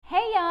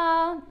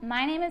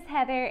My name is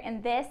Heather,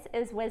 and this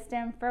is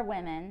Wisdom for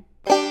Women.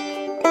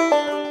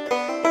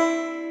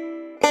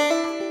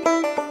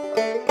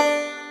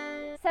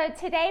 So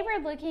today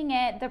we're looking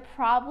at the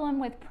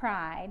problem with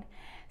pride.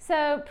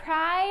 So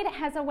pride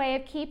has a way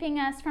of keeping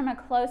us from a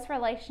close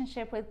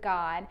relationship with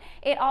God.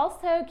 It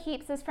also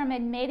keeps us from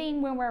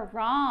admitting when we're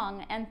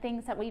wrong and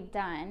things that we've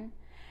done.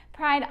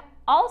 Pride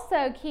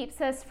also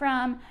keeps us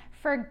from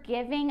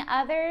forgiving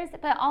others,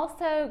 but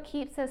also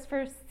keeps us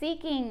from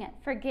seeking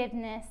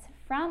forgiveness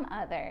from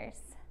others.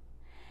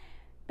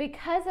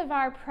 Because of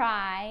our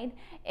pride,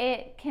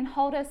 it can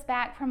hold us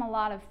back from a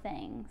lot of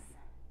things.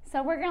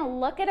 So we're going to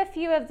look at a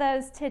few of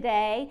those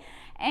today,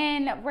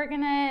 and we're going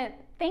to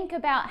think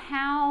about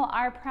how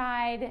our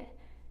pride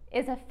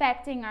is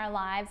affecting our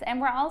lives,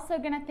 and we're also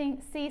going to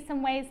see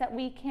some ways that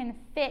we can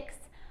fix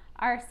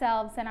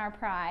ourselves and our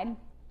pride.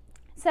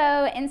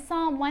 So in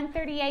Psalm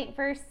 138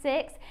 verse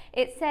 6,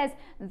 it says,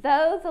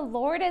 "Though the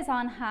Lord is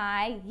on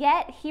high,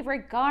 yet he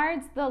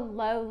regards the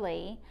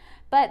lowly,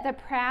 but the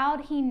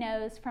proud he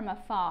knows from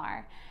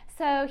afar."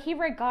 So he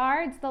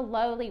regards the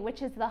lowly,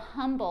 which is the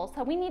humble.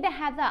 So we need to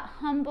have that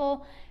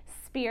humble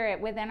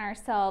spirit within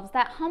ourselves,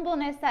 that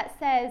humbleness that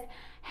says,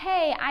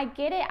 hey, I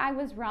get it, I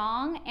was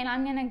wrong, and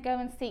I'm going to go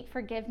and seek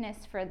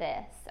forgiveness for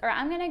this, or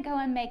I'm going to go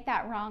and make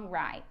that wrong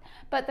right.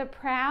 But the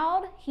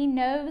proud, he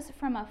knows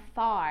from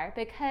afar,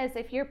 because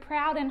if you're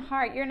proud in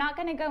heart, you're not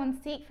going to go and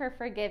seek for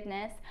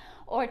forgiveness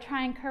or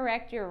try and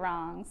correct your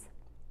wrongs.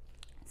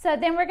 So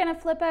then we're going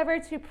to flip over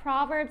to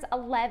Proverbs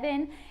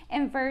 11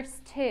 and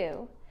verse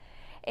 2.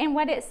 And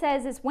what it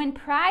says is, when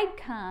pride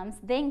comes,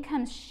 then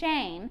comes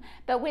shame,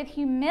 but with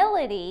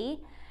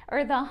humility,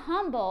 or the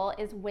humble,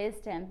 is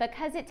wisdom.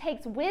 Because it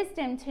takes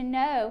wisdom to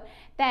know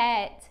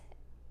that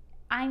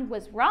I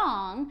was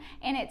wrong,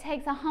 and it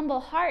takes a humble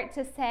heart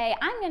to say,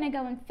 I'm going to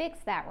go and fix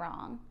that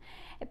wrong.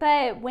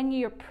 But when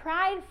you're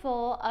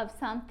prideful of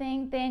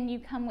something, then you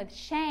come with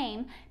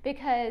shame,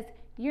 because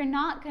you're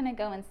not going to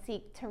go and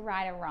seek to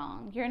right a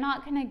wrong. You're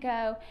not going to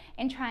go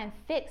and try and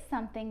fix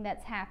something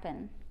that's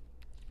happened.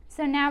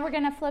 So now we're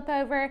going to flip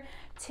over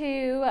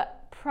to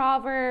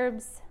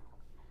Proverbs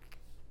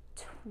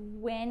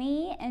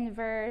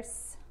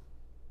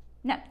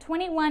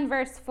 21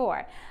 verse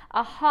 4.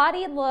 A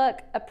haughty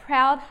look, a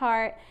proud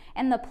heart,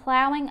 and the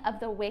plowing of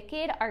the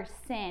wicked are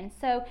sin.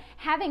 So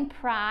having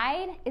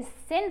pride is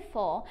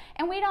sinful,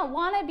 and we don't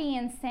want to be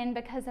in sin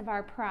because of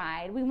our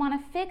pride. We want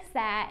to fix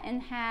that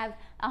and have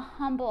a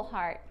humble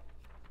heart.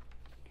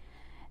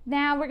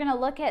 Now we're going to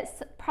look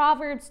at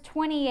Proverbs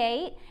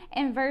 28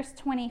 and verse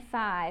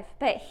 25.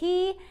 But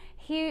he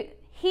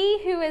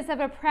who is of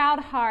a proud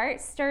heart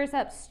stirs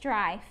up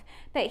strife,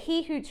 but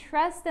he who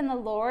trusts in the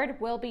Lord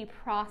will be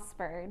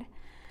prospered.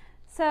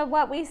 So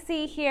what we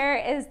see here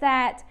is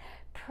that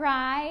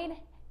pride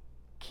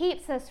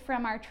keeps us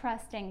from our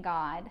trust in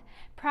God.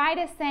 Pride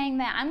is saying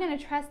that I'm going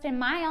to trust in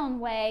my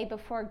own way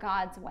before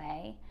God's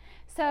way.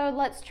 So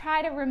let's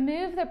try to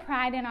remove the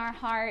pride in our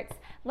hearts.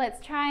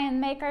 Let's try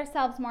and make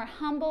ourselves more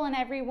humble in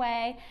every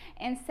way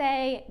and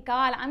say,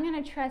 God, I'm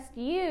going to trust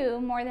you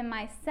more than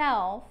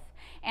myself.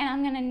 And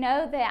I'm going to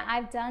know that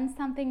I've done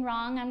something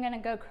wrong. I'm going to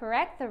go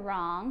correct the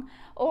wrong.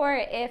 Or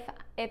if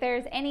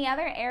there's any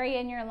other area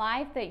in your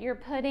life that you're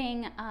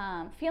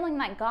feeling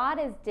like God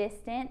is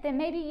distant, then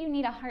maybe you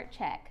need a heart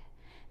check.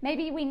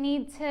 Maybe we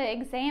need to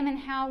examine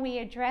how we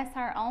address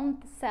our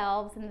own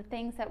selves and the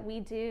things that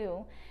we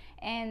do,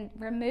 and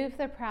remove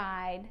the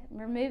pride,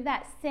 remove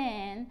that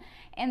sin,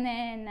 and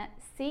then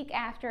seek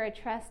after a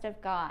trust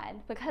of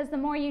God. Because the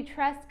more you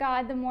trust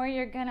God, the more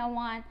you're going to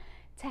want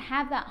to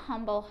have that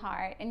humble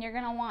heart, and you're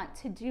going to want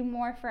to do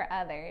more for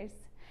others.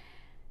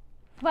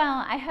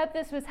 Well, I hope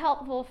this was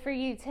helpful for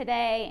you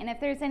today, and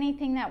if there's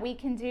anything that we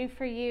can do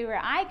for you or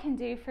I can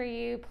do for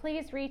you,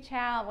 please reach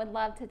out. Would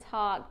love to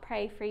talk,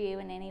 pray for you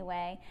in any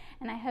way,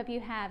 and I hope you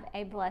have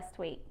a blessed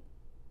week.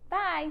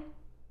 Bye.